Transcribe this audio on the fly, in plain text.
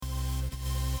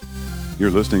You're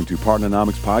listening to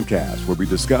Partnernomics Podcast, where we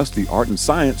discuss the art and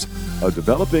science of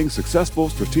developing successful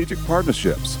strategic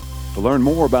partnerships. To learn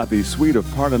more about the suite of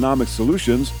Partnernomics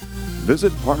solutions,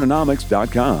 visit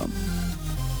partnernomics.com.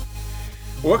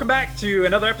 Welcome back to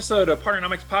another episode of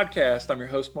Partnernomics Podcast. I'm your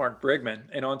host, Mark Brigman.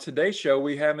 And on today's show,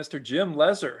 we have Mr. Jim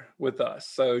Leser with us.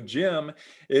 So Jim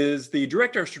is the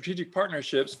Director of Strategic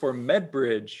Partnerships for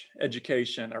MedBridge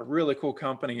Education, a really cool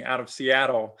company out of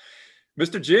Seattle.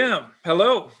 Mr. Jim,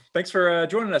 hello. Thanks for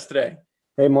joining us today.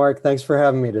 Hey, Mark. Thanks for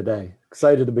having me today.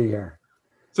 Excited to be here.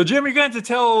 So Jim, you're going to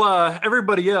tell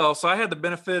everybody else. I had the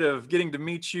benefit of getting to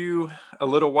meet you a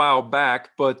little while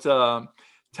back, but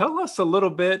tell us a little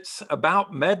bit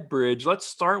about MedBridge. Let's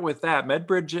start with that.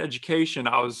 MedBridge Education.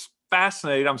 I was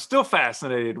fascinated. I'm still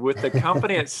fascinated with the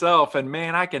company itself. And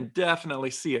man, I can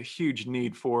definitely see a huge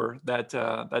need for that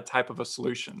type of a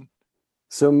solution.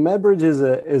 So MedBridge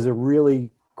is a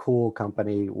really cool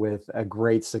company with a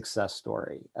great success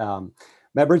story.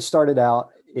 MedBridge started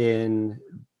out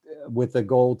with the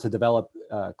goal to develop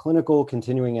clinical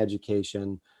continuing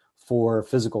education for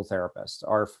physical therapists.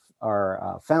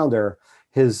 Our founder,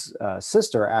 his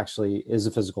sister actually is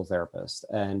a physical therapist,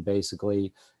 and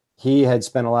basically he had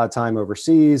spent a lot of time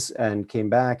overseas and came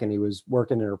back, and he was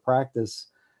working in her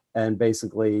practice and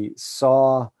basically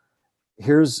saw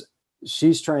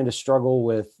she's trying to struggle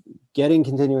with getting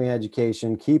continuing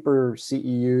education, keep her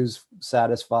CEUs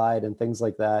satisfied and things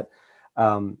like that.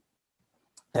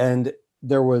 And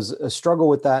there was a struggle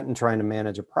with that and trying to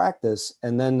manage a practice.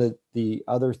 And then the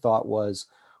other thought was,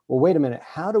 well, wait a minute,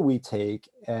 how do we take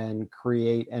and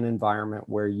create an environment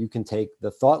where you can take the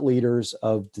thought leaders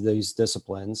of these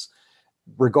disciplines,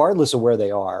 regardless of where they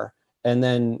are, and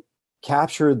then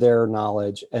capture their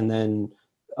knowledge and then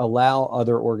allow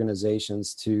other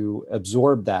organizations to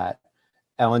absorb that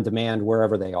on demand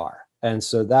wherever they are. And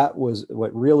so that was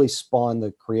what really spawned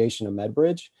the creation of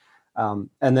MedBridge. And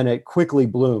then it quickly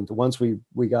bloomed. Once we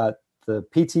got the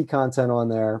PT content on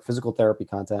there, physical therapy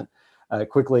content,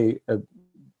 quickly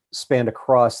spanned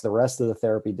across the rest of the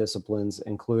therapy disciplines,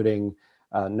 including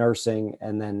nursing.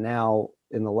 And then now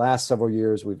in the last several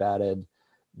years, we've added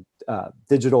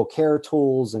digital care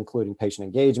tools, including patient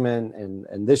engagement.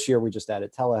 And this year we just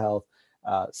added telehealth.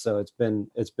 So it's been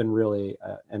really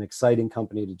an exciting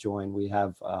company to join. We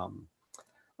have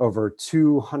over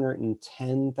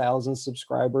 210,000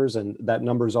 subscribers, and that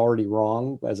number is already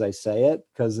wrong as I say it,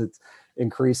 because it's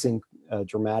increasing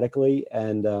dramatically.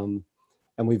 And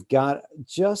we've got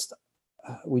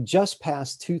we just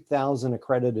passed 2,000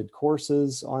 accredited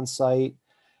courses on site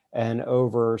and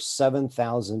over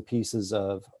 7,000 pieces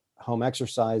of home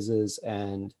exercises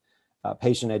and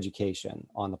patient education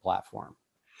on the platform.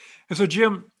 And so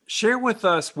Jim, share with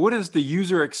us, what is the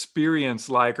user experience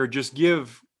like, or just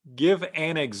give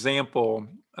an example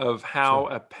of how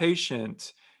a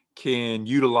patient can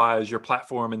utilize your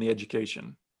platform in the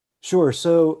education. Sure.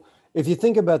 So if you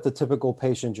think about the typical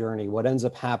patient journey, what ends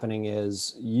up happening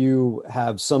is you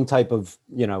have some type of,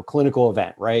 clinical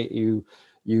event, right? You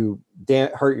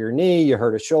hurt your knee, you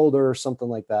hurt a shoulder, something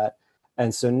like that.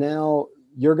 And so now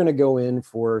you're going to go in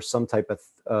for some type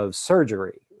of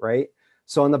surgery, right?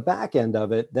 So on the back end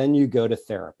of it, then you go to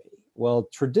therapy. Well,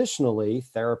 traditionally,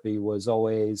 therapy was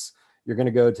always, you're going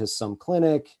to go to some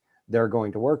clinic, they're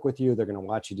going to work with you, they're going to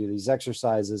watch you do these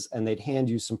exercises, and they'd hand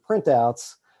you some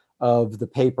printouts of the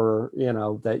paper,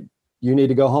 that you need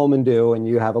to go home and do, and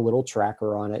you have a little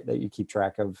tracker on it that you keep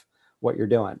track of what you're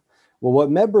doing. Well, what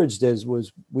MedBridge did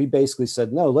was we basically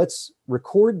said, no, let's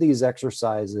record these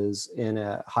exercises in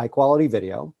a high quality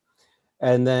video.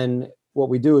 And then what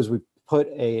we do is we put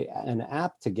an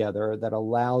app together that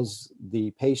allows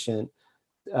the clinician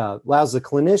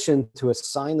to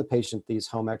assign the patient these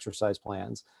home exercise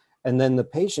plans. And then the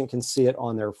patient can see it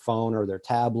on their phone or their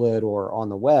tablet or on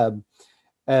the web.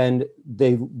 And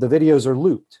the videos are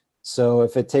looped. So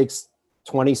if it takes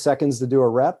 20 seconds to do a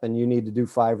rep and you need to do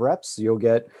 5 reps, you'll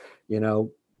get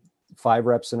 5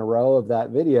 reps in a row of that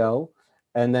video.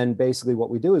 And then basically what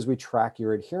we do is we track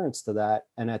your adherence to that.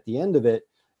 And at the end of it,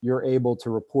 you're able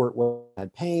to report whether you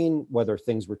had pain, whether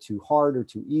things were too hard or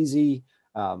too easy,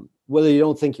 whether you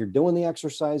don't think you're doing the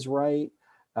exercise right.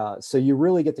 So you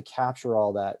really get to capture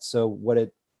all that. So what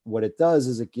it does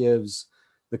is it gives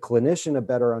the clinician a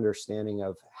better understanding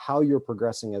of how you're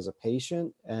progressing as a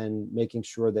patient and making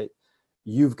sure that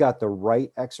you've got the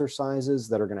right exercises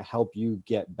that are going to help you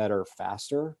get better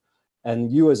faster.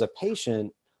 And you as a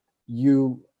patient,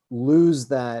 you lose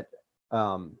that,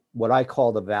 what I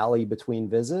call the valley between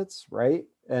visits, right?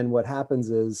 And what happens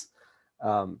is,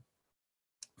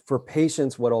 for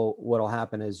patients, what'll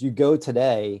happen is you go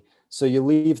today So you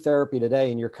leave therapy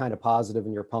today and you're kind of positive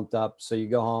and you're pumped up. So you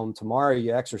go home tomorrow,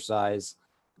 you exercise.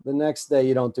 The next day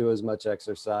you don't do as much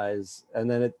exercise,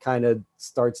 and then it kind of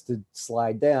starts to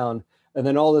slide down. And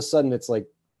then all of a sudden it's like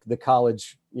the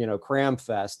college, cram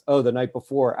fest. Oh, the night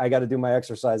before I got to do my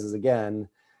exercises again.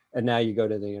 And now you go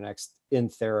to the next in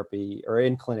therapy or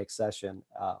in clinic session.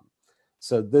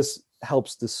 So this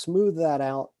helps to smooth that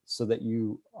out so that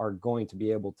you are going to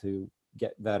be able to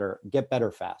get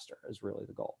better faster is really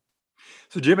the goal.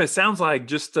 So Jim, it sounds like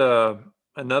just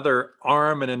another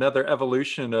arm and another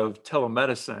evolution of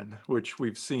telemedicine, which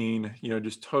we've seen,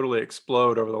 just totally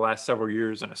explode over the last several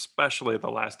years, and especially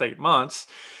the last 8 months.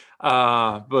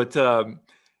 But there's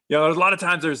a lot of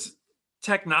times there's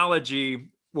technology.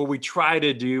 What we try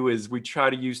to do is we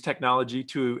try to use technology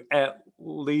to at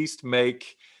least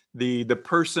make the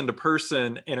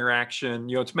person-to-person interaction,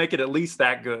 to make it at least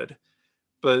that good.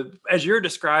 But as you're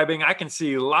describing, I can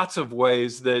see lots of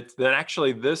ways that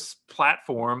actually this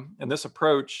platform and this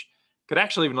approach could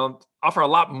actually even offer a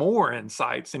lot more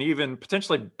insights and even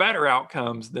potentially better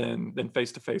outcomes than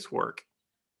face-to-face work.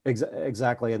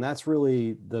 Exactly. And that's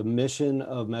really the mission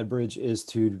of MedBridge, is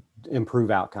to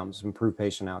improve outcomes, improve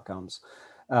patient outcomes.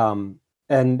 And,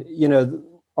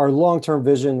 our long-term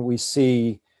vision, we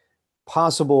see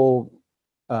possible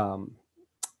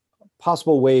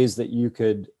ways that you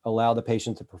could allow the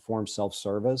patient to perform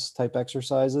self-service type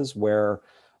exercises where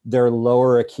they're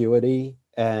lower acuity.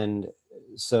 And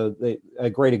so a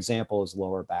great example is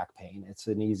lower back pain. It's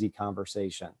an easy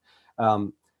conversation.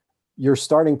 Your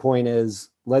starting point is,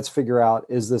 let's figure out,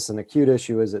 is this an acute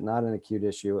issue? Is it not an acute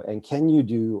issue? And can you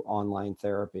do online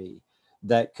therapy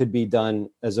that could be done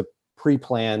as a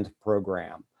pre-planned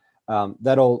program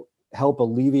that'll help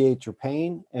alleviate your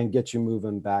pain and get you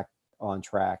moving back on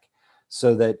track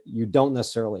so that you don't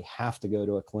necessarily have to go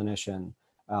to a clinician.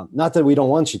 Not that we don't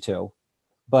want you to,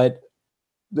 but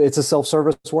it's a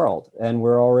self-service world and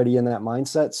we're already in that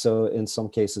mindset. So in some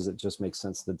cases, it just makes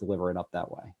sense to deliver it up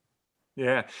that way.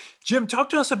 Yeah. Jim, talk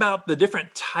to us about the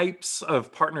different types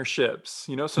of partnerships.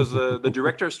 So as the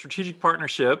director of strategic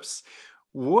partnerships,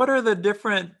 what are the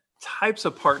different types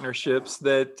of partnerships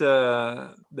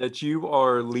that you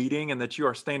are leading and that you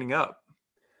are standing up?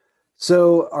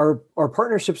 So our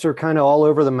partnerships are kind of all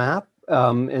over the map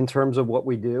in terms of what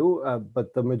we do,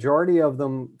 but the majority of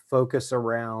them focus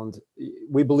around,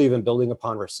 we believe in building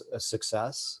upon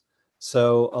success.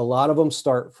 So a lot of them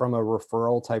start from a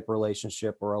referral type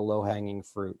relationship or a low-hanging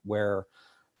fruit where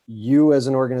you as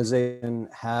an organization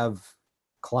have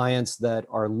clients that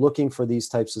are looking for these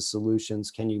types of solutions.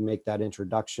 Can you make that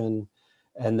introduction?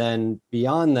 And then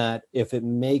beyond that, if it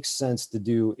makes sense to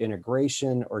do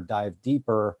integration or dive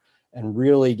deeper and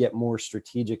really get more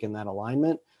strategic in that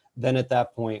alignment, then at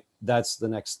that point, that's the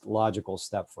next logical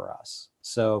step for us.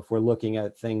 So if we're looking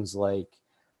at things like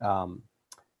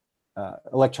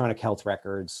electronic health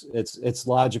records, it's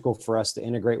logical for us to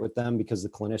integrate with them because the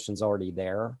clinician's already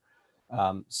there.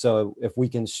 So if we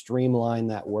can streamline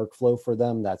that workflow for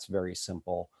them, that's very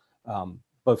simple.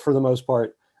 But for the most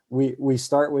part, we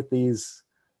start with these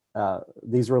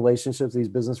relationships, these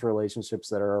business relationships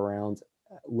that are around.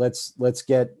 Let's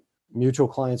get mutual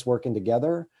clients working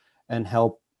together and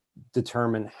help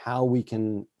determine how we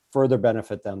can further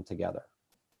benefit them together.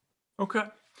 Okay.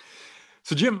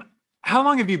 So Jim, how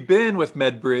long have you been with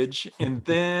MedBridge? And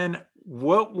then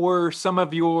what were some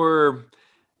of your,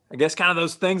 I guess, kind of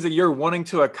those things that you're wanting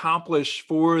to accomplish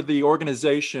for the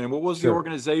organization? What was the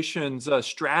organization's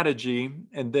strategy?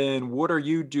 And then what are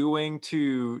you doing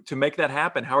to make that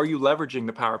happen? How are you leveraging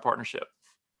the power of partnership?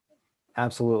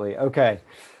 Absolutely. Okay.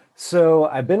 So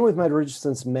I've been with MedBridge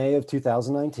since May of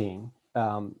 2019.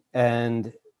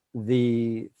 And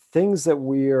the things that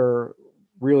we are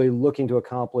really looking to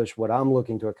accomplish, what I'm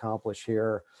looking to accomplish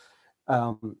here,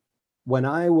 when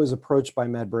I was approached by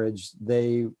MedBridge,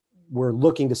 they were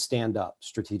looking to stand up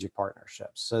strategic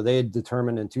partnerships. So they had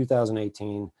determined in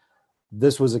 2018,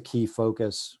 this was a key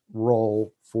focus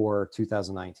role for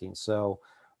 2019. So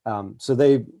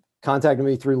they contacted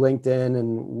me through LinkedIn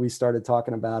and we started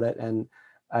talking about it. And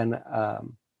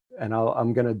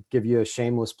I'm going to give you a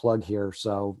shameless plug here.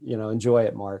 So, enjoy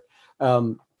it, Mark.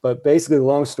 But basically the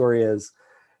long story is,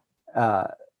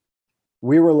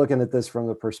 we were looking at this from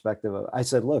the perspective of, I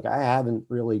said, look, I haven't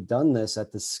really done this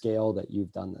at the scale that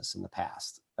you've done this in the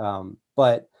past.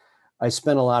 But I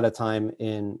spent a lot of time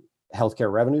in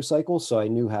healthcare revenue cycles. So I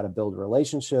knew how to build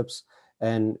relationships.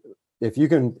 And if you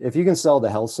can sell to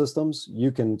health systems,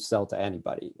 you can sell to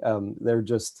anybody. They're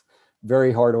just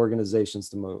very hard organizations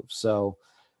to move. So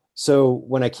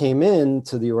when I came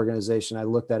into the organization, I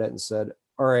looked at it and said,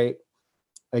 all right,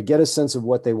 get a sense of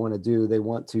what they want to do. They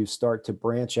want to start to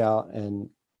branch out and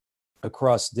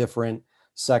across different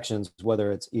sections,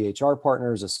 whether it's EHR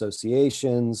partners,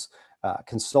 associations,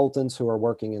 consultants who are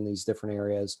working in these different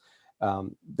areas.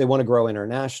 They want to grow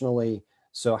internationally.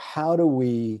 So how do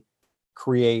we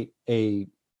create a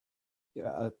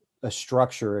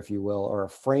structure, if you will, or a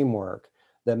framework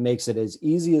that makes it as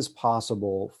easy as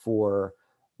possible for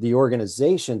the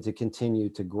organization to continue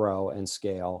to grow and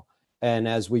scale? And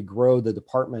as we grow the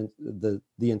department, the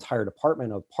entire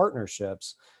department of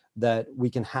partnerships, that we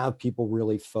can have people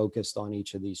really focused on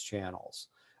each of these channels,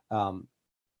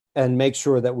 and make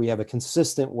sure that we have a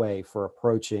consistent way for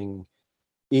approaching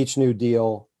each new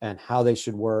deal and how they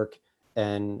should work,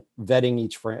 and vetting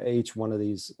each one of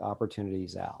these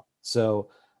opportunities out. So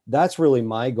that's really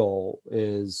my goal,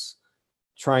 is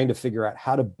trying to figure out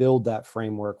how to build that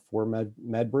framework for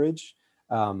MedBridge.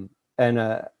 And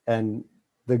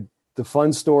the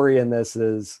fun story in this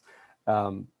is,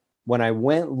 when I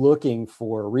went looking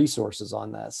for resources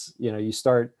on this, you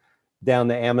start down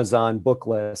the Amazon book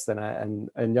list, and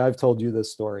I've told you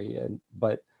this story,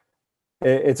 but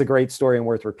it's a great story and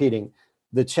worth repeating.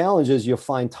 The challenge is you'll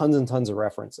find tons and tons of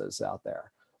references out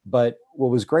there. But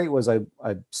what was great was I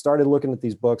started looking at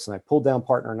these books, and I pulled down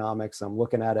Partnernomics, and I'm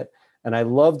looking at it, and I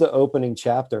love the opening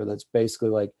chapter that's basically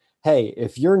like, hey,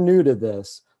 if you're new to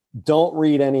this, don't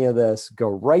read any of this. Go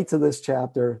right to this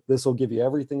chapter. This will give you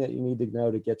everything that you need to know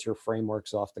to get your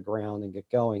frameworks off the ground and get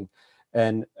going.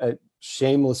 And I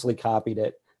shamelessly copied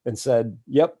it and said,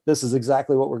 yep, this is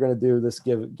exactly what we're going to do. This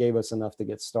gave us enough to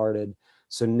get started.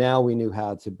 So now we knew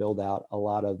how to build out a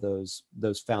lot of those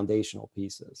foundational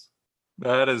pieces.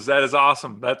 That is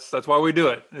awesome. That's why we do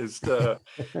it, is to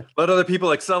let other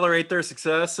people accelerate their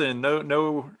success, and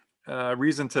no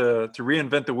reason to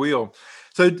reinvent the wheel.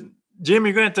 So Jim,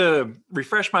 you're going to have to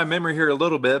refresh my memory here a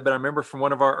little bit, but I remember from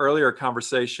one of our earlier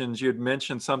conversations, you had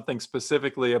mentioned something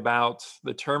specifically about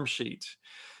the term sheet.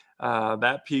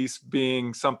 That piece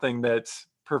being something that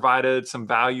provided some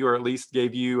value, or at least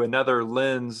gave you another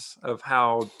lens of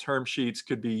how term sheets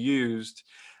could be used.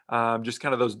 Just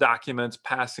kind of those documents,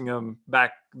 passing them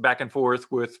back and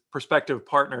forth with prospective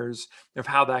partners, of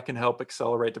how that can help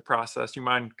accelerate the process. You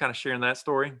mind kind of sharing that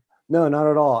story? No, not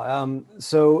at all.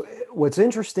 So what's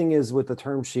interesting is, with the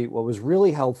term sheet, what was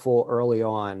really helpful early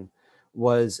on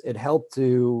was it helped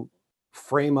to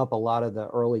frame up a lot of the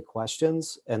early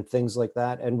questions and things like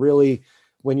that. And really,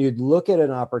 when you look at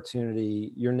an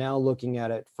opportunity, you're now looking at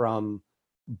it from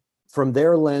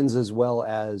their lens as well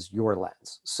as your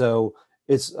lens. So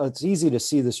it's easy to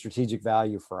see the strategic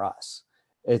value for us.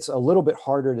 It's a little bit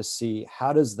harder to see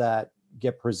how does that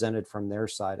get presented from their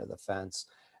side of the fence.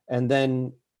 And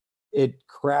then it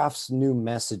crafts new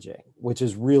messaging, which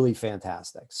is really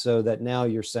fantastic. So that now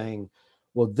you're saying,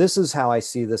 well, this is how I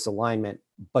see this alignment,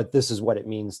 but this is what it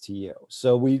means to you.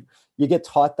 So you get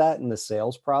taught that in the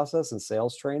sales process and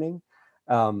sales training.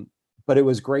 But it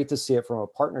was great to see it from a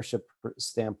partnership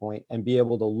standpoint and be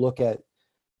able to look at,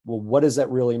 well, what does that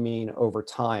really mean over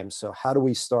time? So how do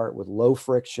we start with low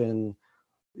friction,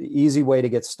 easy way to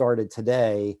get started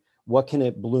today? What can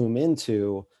it bloom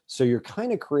into? So you're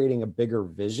kind of creating a bigger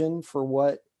vision for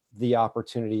what the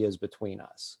opportunity is between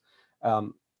us.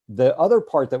 The other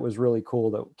part that was really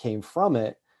cool that came from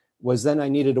it was, then I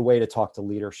needed a way to talk to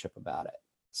leadership about it.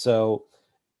 So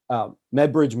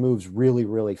MedBridge moves really,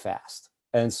 really fast.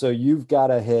 And so you've got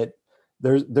to hit,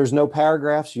 there's no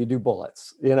paragraphs, you do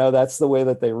bullets. That's the way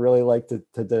that they really like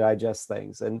to digest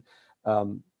things. And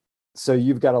so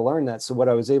you've got to learn that. So what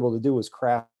I was able to do was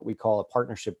craft what we call a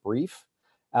partnership brief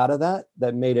out of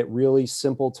that made it really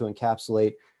simple to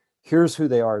encapsulate, here's who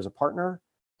they are as a partner,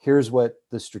 here's what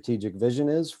the strategic vision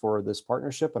is for this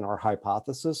partnership and our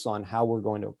hypothesis on how we're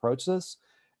going to approach this,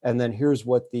 and then here's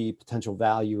what the potential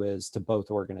value is to both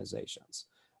organizations.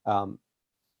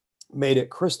 Made it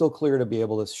crystal clear to be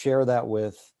able to share that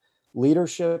with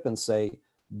leadership and say,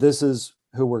 this is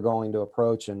who we're going to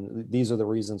approach, and these are the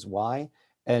reasons why.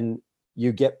 And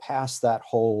you get past that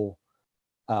whole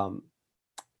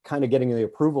kind of getting to the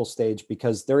approval stage,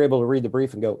 because they're able to read the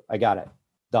brief and go, I got it,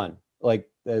 done. Like,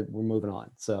 we're moving on.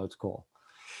 So it's cool.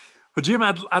 Well, Jim,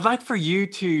 I'd like for you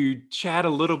to chat a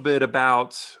little bit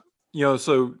about,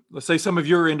 so let's say some of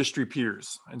your industry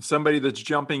peers and somebody that's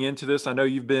jumping into this. I know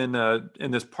you've been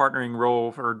in this partnering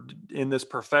role or in this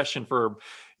profession for,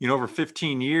 over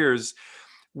 15 years.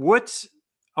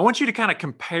 I want you to kind of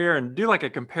compare and do like a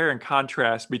compare and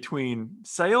contrast between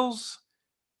sales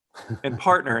and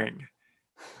partnering.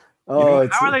 How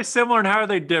are they similar and how are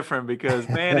they different? Because,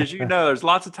 man, as you know, there's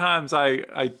lots of times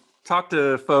I talk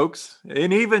to folks,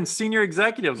 and even senior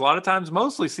executives, a lot of times,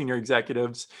 mostly senior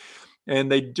executives,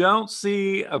 and they don't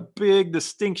see a big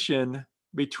distinction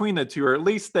between the two, or at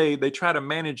least they try to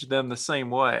manage them the same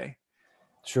way.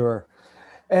 Sure.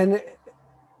 And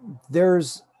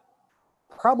there's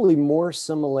probably more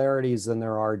similarities than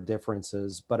there are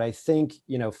differences, but I think,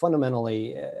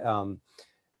 fundamentally,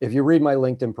 if you read my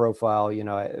LinkedIn profile,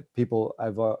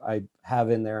 I have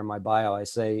in there in my bio, I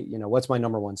say, what's my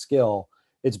number one skill?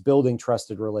 It's building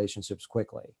trusted relationships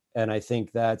quickly. And I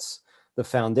think that's the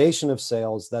foundation of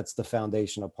sales. That's the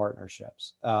foundation of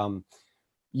partnerships.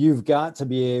 You've got to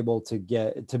be able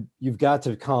to you've got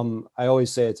to come, I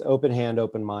always say it's open hand,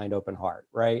 open mind, open heart,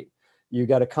 right? You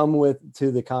got to come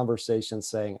to the conversation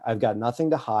saying, I've got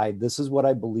nothing to hide. This is what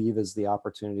I believe is the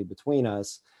opportunity between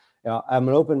us. I'm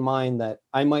an open mind that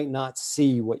I might not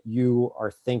see what you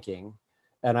are thinking,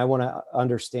 and I want to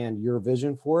understand your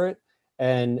vision for it.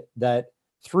 And that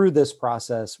through this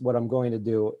process, what I'm going to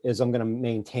do is I'm going to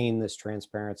maintain this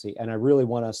transparency. And I really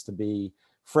want us to be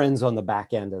friends on the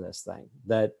back end of this thing,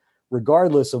 that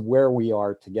regardless of where we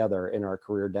are together in our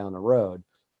career down the road,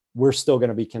 we're still going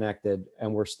to be connected,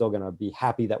 and we're still going to be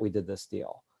happy that we did this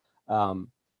deal.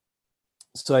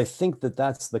 So I think that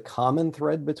that's the common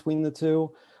thread between the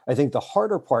two. I think the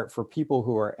harder part for people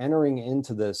who are entering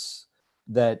into this,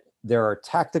 that there are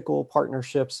tactical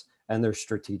partnerships and there's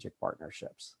strategic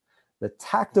partnerships. The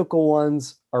tactical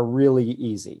ones are really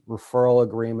easy. Referral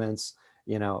agreements,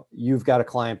 you've got a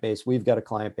client base, we've got a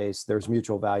client base, there's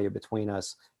mutual value between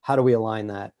us. How do we align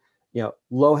that?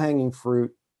 Low hanging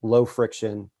fruit, low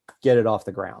friction, get it off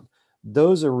the ground.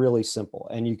 Those are really simple.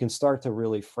 And you can start to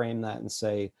really frame that and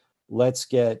say, let's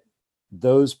get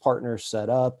those partners set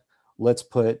up. Let's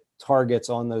put targets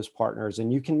on those partners,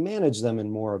 and you can manage them in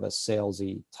more of a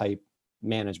salesy type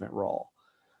management role.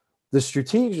 The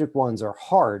strategic ones are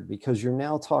hard because you're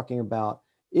now talking about,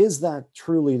 is that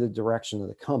truly the direction of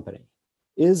the company?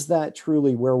 Is that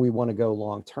truly where we want to go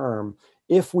long term?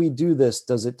 If we do this,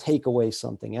 does it take away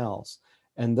something else?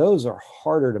 And those are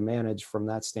harder to manage from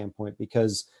that standpoint,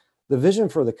 because the vision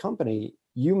for the company,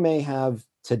 you may have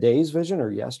today's vision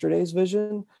or yesterday's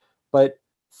vision, but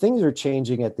things are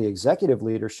changing at the executive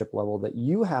leadership level that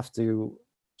you have to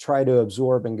try to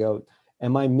absorb and go,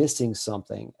 am I missing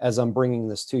something as I'm bringing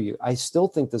this to you? I still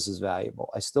think this is valuable.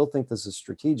 I still think this is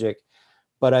strategic,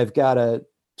 but I've got to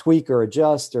tweak or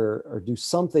adjust or do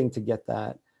something to get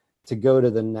that to go to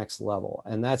the next level.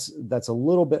 And that's a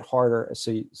little bit harder.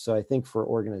 So I think for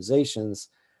organizations,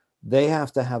 they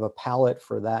have to have a palette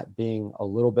for that being a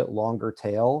little bit longer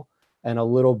tail and a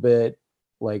little bit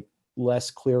like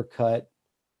less clear cut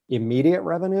immediate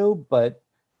revenue, but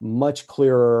much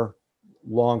clearer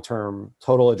long-term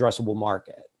total addressable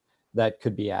market that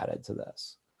could be added to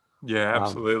this. Yeah,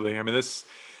 absolutely. I mean, this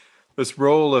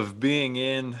role of being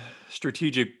in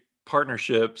strategic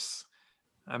partnerships,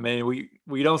 I mean,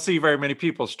 we don't see very many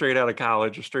people straight out of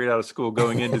college or straight out of school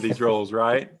going into these roles,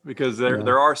 right? Because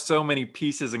there are so many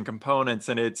pieces and components,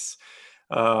 and it's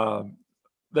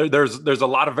there's a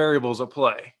lot of variables at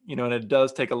play, and it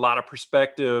does take a lot of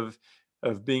perspective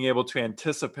of being able to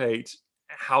anticipate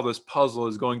how this puzzle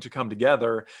is going to come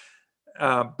together,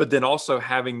 but then also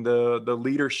having the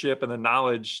leadership and the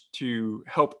knowledge to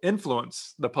help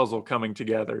influence the puzzle coming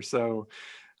together. So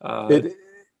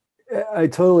I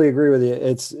totally agree with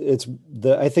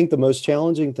you. I think the most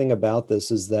challenging thing about this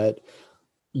is that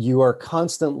you are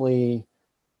constantly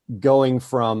going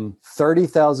from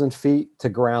 30,000 feet to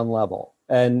ground level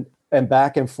and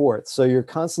back and forth. So you're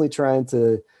constantly trying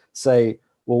to say,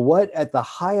 well, what at the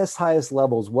highest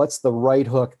levels, what's the right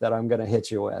hook that I'm going to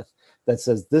hit you with that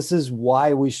says, this is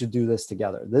why we should do this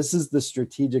together. This is the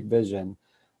strategic vision.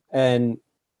 And,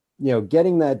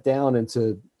 getting that down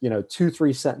into,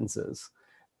 2-3 sentences.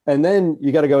 And then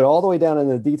you got to go all the way down in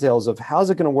the details of how's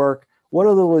it going to work? What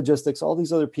are the logistics, all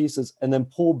these other pieces, and then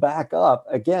pull back up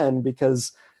again,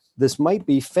 because this might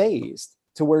be phased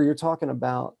to where you're talking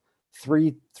about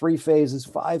three phases,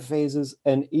 5 phases,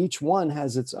 and each one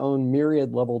has its own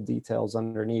myriad level details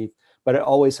underneath, but it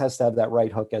always has to have that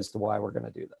right hook as to why we're going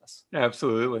to do this.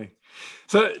 Absolutely.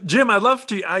 So Jim,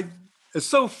 it's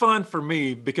so fun for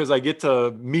me because I get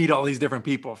to meet all these different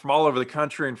people from all over the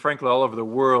country and frankly, all over the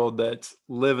world that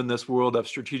live in this world of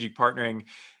strategic partnering.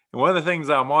 And one of the things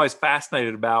that I'm always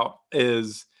fascinated about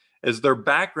is their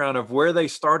background of where they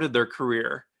started their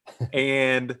career.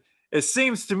 And it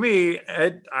seems to me,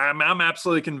 I'm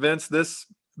absolutely convinced this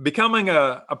becoming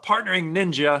a partnering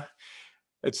ninja,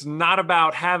 it's not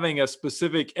about having a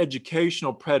specific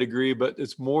educational pedigree, but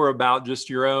it's more about just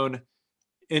your own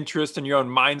interest and your own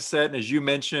mindset. And as you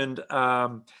mentioned,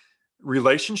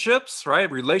 relationships, right?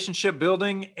 Relationship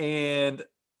building and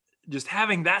just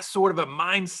having that sort of a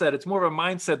mindset. It's more of a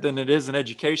mindset than it is an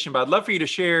education. But I'd love for you to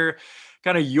share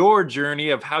kind of your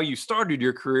journey of how you started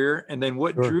your career and then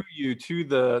what Sure. drew you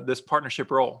to this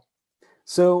partnership role.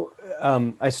 So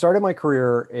I started my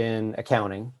career in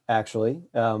accounting, actually.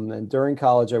 And during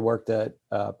college, I worked at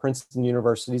Princeton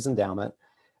University's endowment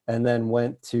and then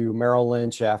went to Merrill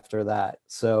Lynch after that.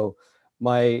 So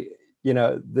my,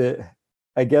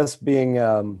 I guess being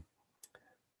a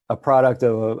product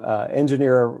of an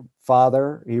engineer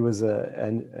father, he was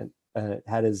and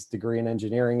had his degree in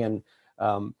engineering. And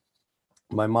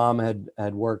my mom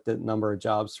had worked at a number of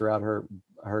jobs throughout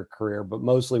her career, but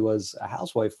mostly was a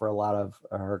housewife for a lot of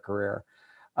her career.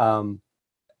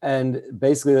 And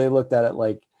basically they looked at it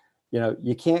like,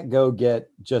 you can't go get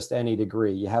just any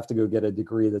degree. You have to go get a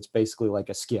degree that's basically like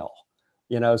a skill,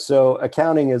 so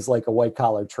accounting is like a white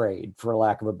collar trade, for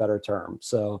lack of a better term.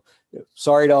 So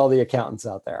sorry to all the accountants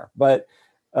out there, but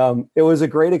it was a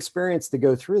great experience to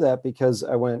go through that, because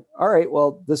I went, all right,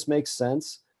 well, this makes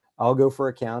sense. I'll go for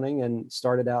accounting, and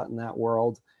started out in that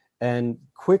world. And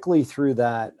quickly through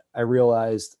that, I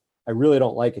realized I really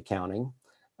don't like accounting.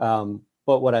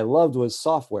 But what I loved was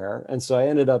software. And so I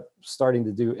ended up starting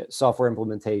to do software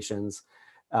implementations.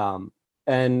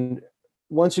 And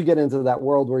once you get into that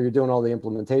world where you're doing all the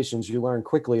implementations, you learn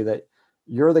quickly that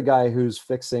you're the guy who's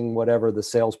fixing whatever the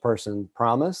salesperson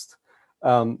promised.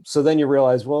 So then you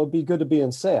realize, well, it'd be good to be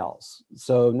in sales.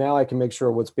 So now I can make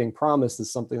sure what's being promised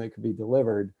is something that could be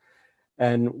delivered.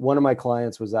 And one of my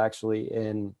clients was actually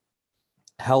in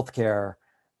healthcare.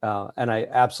 And I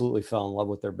absolutely fell in love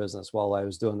with their business while I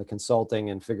was doing the consulting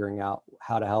and figuring out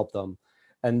how to help them.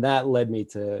 And that led me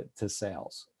to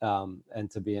sales,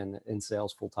 and to be in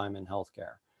sales full-time in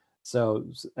healthcare. So,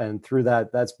 and through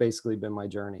that, that's basically been my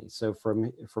journey. So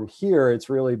from here, it's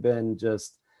really been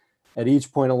just at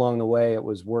each point along the way, it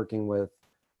was working with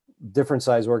different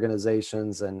size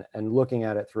organizations and looking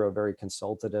at it through a very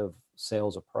consultative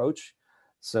sales approach.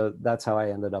 So that's how I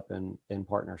ended up in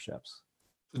partnerships.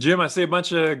 Jim, I see a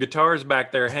bunch of guitars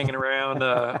back there hanging around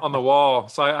on the wall.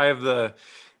 So I have the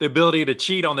ability to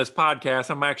cheat on this podcast.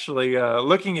 I'm actually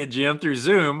looking at Jim through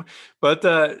Zoom. But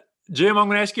Jim, I'm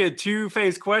going to ask you a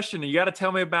two-phase question. You got to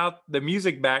tell me about the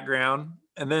music background,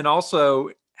 and then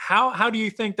also how do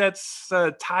you think that's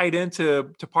tied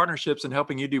into partnerships and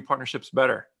helping you do partnerships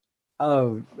better?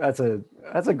 Oh, that's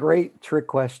a great trick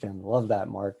question. Love that,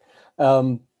 Mark.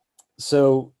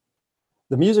 So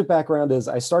the music background is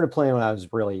I started playing when I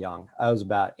was really young. I was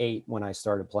about 8 when I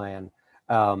started playing.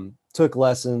 Took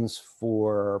lessons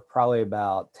for probably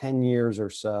about 10 years or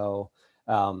so.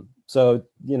 So,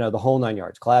 the whole 9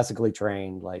 yards, classically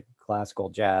trained, like classical,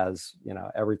 jazz,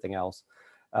 everything else.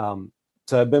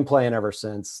 So I've been playing ever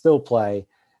since, still play.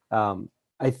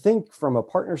 I think from a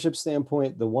partnership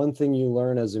standpoint, the one thing you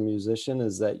learn as a musician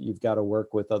is that you've got to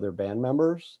work with other band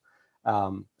members.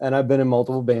 And I've been in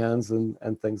multiple bands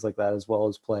and things like that, as well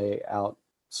as play out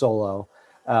solo.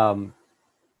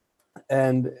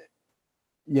 And,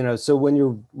 so when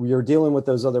you're dealing with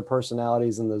those other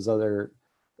personalities and those other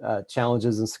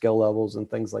challenges and skill levels and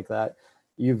things like that,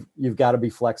 you've got to be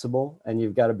flexible, and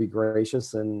you've got to be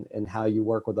gracious in how you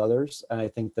work with others. And I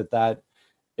think that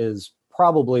is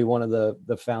probably one of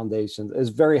the foundations, is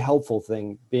very helpful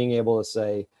thing, being able to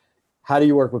say, how do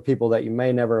you work with people that you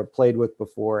may never have played with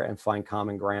before and find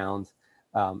common ground?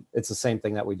 It's the same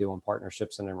thing that we do in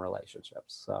partnerships and in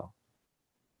relationships. So,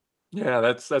 yeah,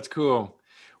 that's cool.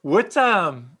 What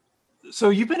so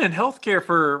you've been in healthcare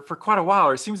for quite a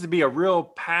while. It seems to be a real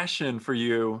passion for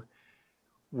you.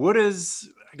 What is,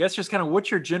 I guess, just kind of what's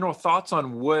your general thoughts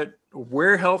on where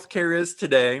healthcare is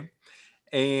today,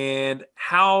 and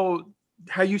how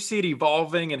you see it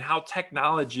evolving, and how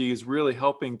technology is really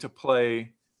helping to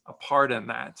play a part in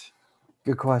that?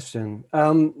 Good question.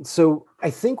 So I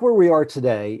think where we are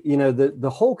today, the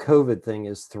whole COVID thing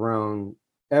has thrown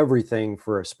everything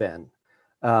for a spin.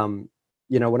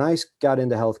 When I got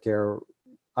into healthcare,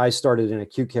 I started an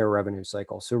acute care revenue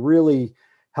cycle. So really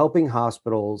helping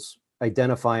hospitals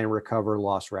identify and recover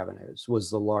lost revenues was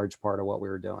the large part of what we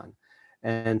were doing.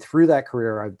 And through that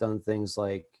career, I've done things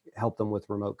like help them with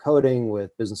remote coding,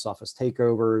 with business office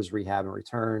takeovers, rehab and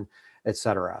return, et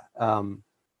cetera.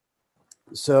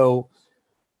 So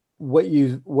what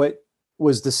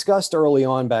was discussed early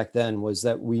on back then was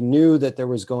that we knew that there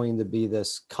was going to be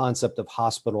this concept of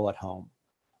hospital at home,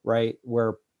 right?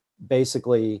 Where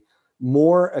basically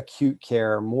more acute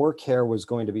care, more care was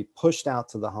going to be pushed out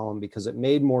to the home, because it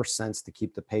made more sense to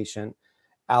keep the patient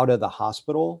out of the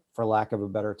hospital, for lack of a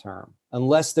better term,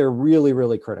 unless they're really,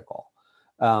 really critical.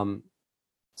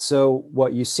 So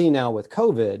what you see now with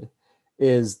COVID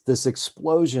is this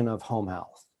explosion of home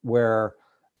health, where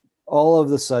all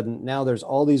of a sudden, now there's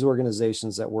all these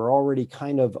organizations that were already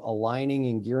kind of aligning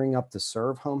and gearing up to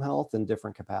serve home health in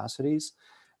different capacities.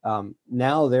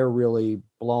 Now they're really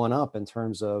blowing up in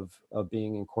terms of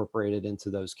being incorporated into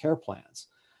those care plans.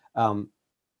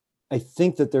 I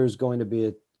think that there's going to be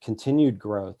a continued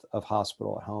growth of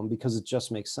hospital at home because it just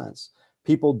makes sense.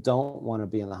 People don't want to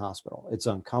be in the hospital. It's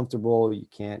uncomfortable. You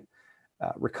can't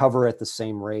recover at the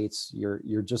same rates.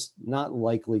 You're just not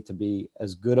likely to be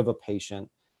as good of a patient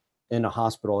in a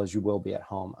hospital as you will be at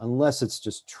home, unless it's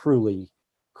just truly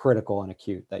critical and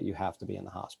acute that you have to be in the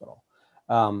hospital.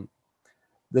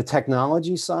 The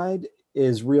technology side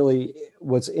is really,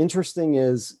 what's interesting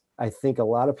is I think a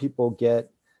lot of people get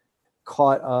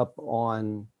caught up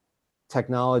on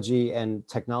technology and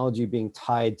technology being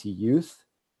tied to youth.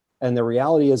 And the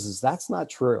reality is that's not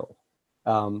true.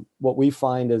 What we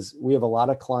find is we have a lot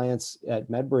of clients at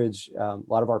MedBridge, a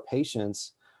lot of our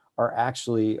patients are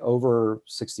actually over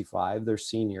 65, they're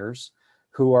seniors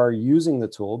who are using the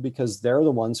tool because they're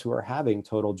the ones who are having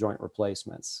total joint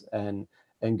replacements and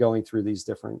going through these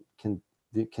different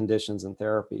conditions and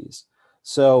therapies.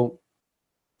 So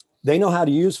they know how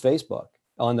to use Facebook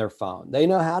on their phone. They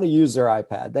know how to use their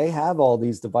iPad. They have all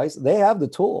these devices. They have the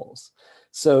tools.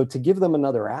 So to give them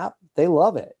another app, they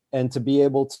love it. And to be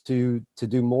able to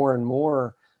do more and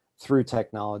more through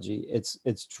technology,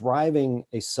 it's driving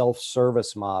a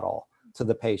self-service model to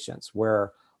the patients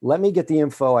where let me get the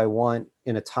info I want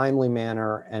in a timely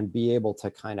manner and be able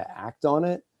to kind of act on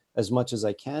it as much as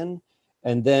I can.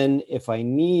 And then if I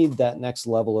need that next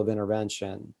level of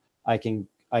intervention, I can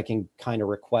kind of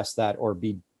request that or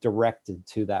be directed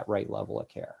to that right level of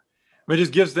care. It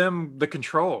just gives them the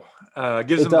control,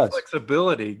 gives them the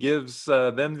flexibility, gives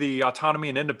them the autonomy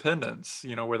and independence,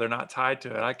 where they're not tied to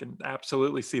it. I can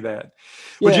absolutely see that.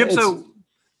 Well, yeah, Jim,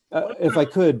 if I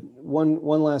could, one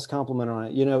last compliment on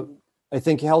it. I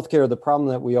think healthcare, the problem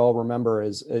that we all remember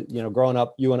is, growing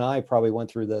up, you and I probably went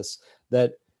through this,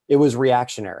 that it was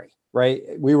reactionary, right?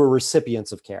 We were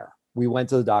recipients of care. We went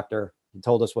to the doctor, he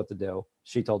told us what to do,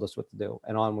 she told us what to do,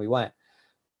 and on we went.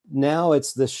 Now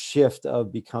it's the shift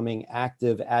of becoming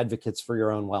active advocates for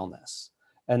your own wellness.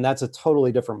 And that's a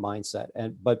totally different mindset.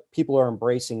 But people are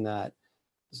embracing that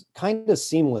kind of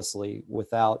seamlessly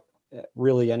without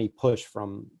really any push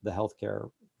from the healthcare,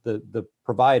 the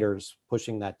providers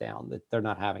pushing that down, that they're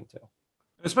not having to.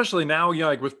 Especially now,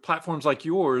 like with platforms like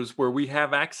yours, where we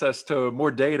have access to more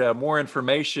data, more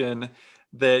information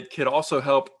that could also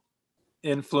help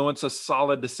influence a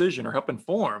solid decision or help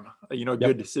inform a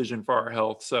good decision for our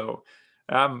health. So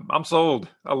I'm sold.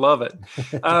 I love it.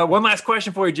 One last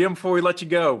question for you, Jim, before we let you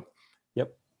go.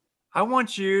 Yep. I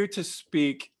want you to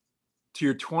speak to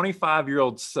your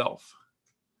 25-year-old self.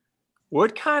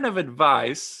 What kind of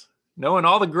advice, knowing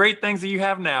all the great things that you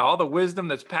have now, all the wisdom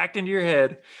that's packed into your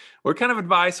head, what kind of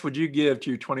advice would you give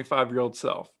to your 25-year-old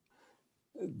self?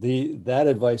 That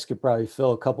advice could probably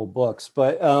fill a couple books,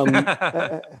 but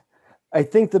I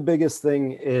think the biggest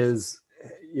thing is,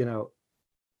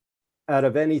 out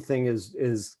of anything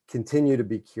is continue to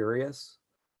be curious.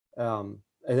 I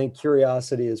think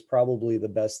curiosity is probably the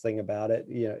best thing about it.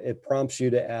 It prompts you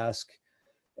to ask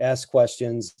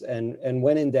questions, and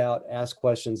when in doubt, ask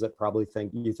questions that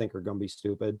you think are going to be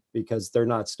stupid, because they're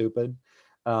not stupid.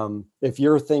 If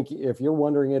you're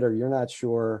wondering it or you're not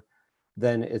sure,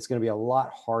 then it's going to be a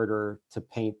lot harder to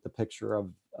paint the picture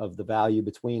of the value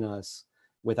between us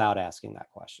without asking that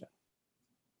question.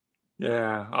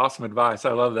 Yeah, awesome advice.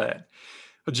 I love that.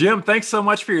 Well, Jim, thanks so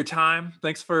much for your time.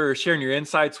 Thanks for sharing your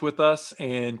insights with us,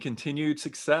 and continued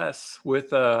success with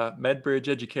MedBridge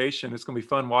Education. It's going to be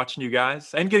fun watching you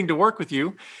guys and getting to work with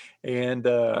you and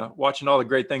watching all the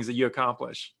great things that you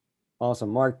accomplish. Awesome.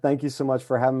 Mark, thank you so much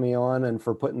for having me on and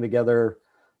for putting together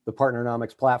the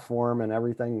Partnernomics platform and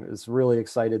everything. Is really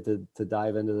excited to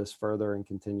dive into this further and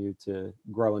continue to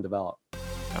grow and develop.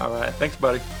 All right. Thanks,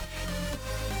 buddy.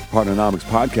 Partnernomics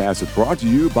Podcast is brought to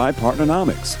you by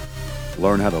Partnernomics.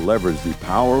 Learn how to leverage the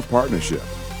power of partnership.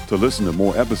 To listen to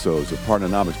more episodes of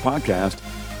Partnernomics Podcast,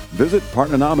 visit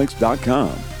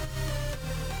partnernomics.com.